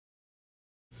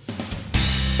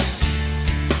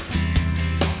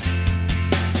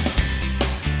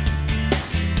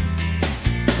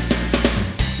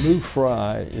Lou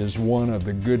Frey is one of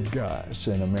the good guys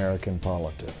in American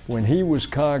politics. When he was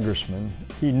congressman,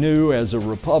 he knew as a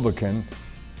Republican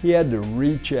he had to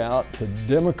reach out to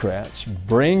Democrats,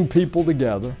 bring people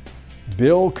together,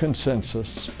 build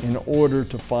consensus in order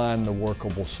to find the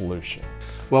workable solution.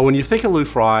 Well, when you think of Lou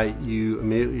Frey, you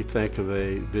immediately think of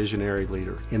a visionary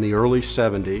leader. In the early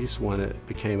 70s, when it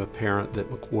became apparent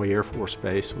that McCoy Air Force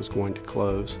Base was going to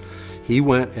close, he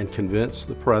went and convinced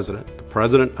the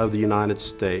President of the United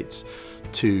States,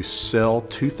 to sell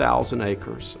 2,000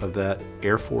 acres of that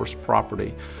Air Force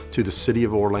property to the city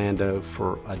of Orlando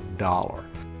for $1.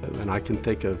 And I can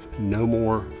think of no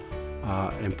more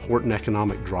important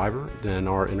economic driver than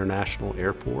our international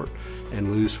airport,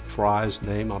 and Lou Frey's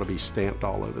name ought to be stamped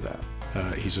all over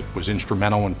that. He was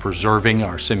instrumental in preserving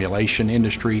our simulation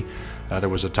industry. There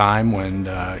was a time when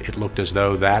it looked as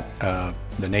though that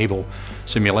the Naval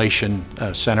Simulation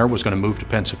Center was going to move to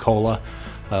Pensacola.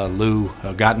 Lou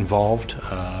got involved,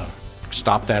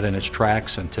 stopped that in its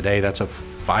tracks, and today that's a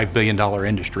 $5 billion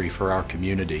industry for our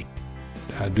community.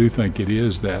 I do think it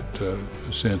is that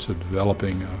sense of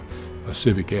developing a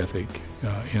civic ethic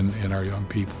in our young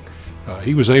people.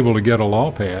 He was able to get a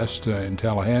law passed in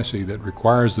Tallahassee that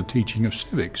requires the teaching of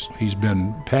civics. He's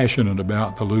been passionate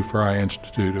about the Lou Frey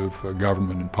Institute of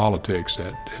Government and Politics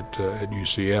at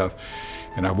UCF,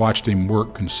 and I watched him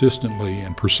work consistently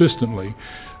and persistently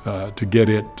to get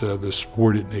it the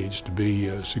support it needs to be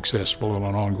successful on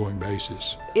an ongoing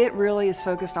basis. It really is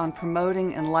focused on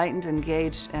promoting enlightened,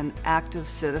 engaged, and active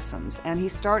citizens, and he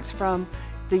starts from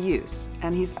the youth,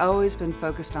 and he's always been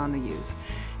focused on the youth.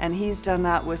 And he's done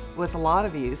that with a lot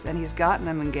of youth, and he's gotten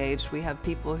them engaged. We have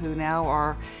people who now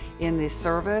are in the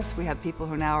service, we have people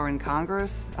who now are in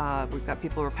Congress, we've got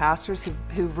people who are pastors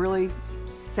who really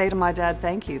say to my dad,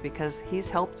 thank you, because he's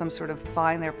helped them sort of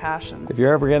find their passion. If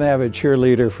you're ever going to have a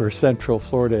cheerleader for Central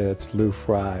Florida, it's Lou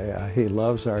Frey. He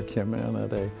loves our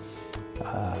community.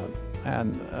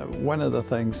 And one of the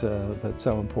things that's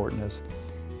so important is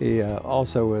he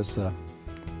also is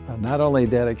not only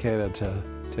dedicated to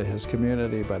his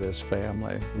community, but his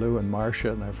family. Lou and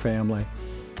Marcia and their family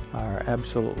are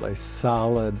absolutely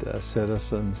solid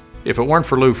citizens. If it weren't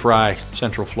for Lou Frey,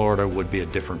 Central Florida would be a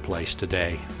different place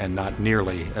today, and not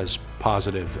nearly as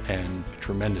positive and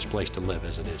tremendous place to live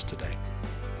as it is today.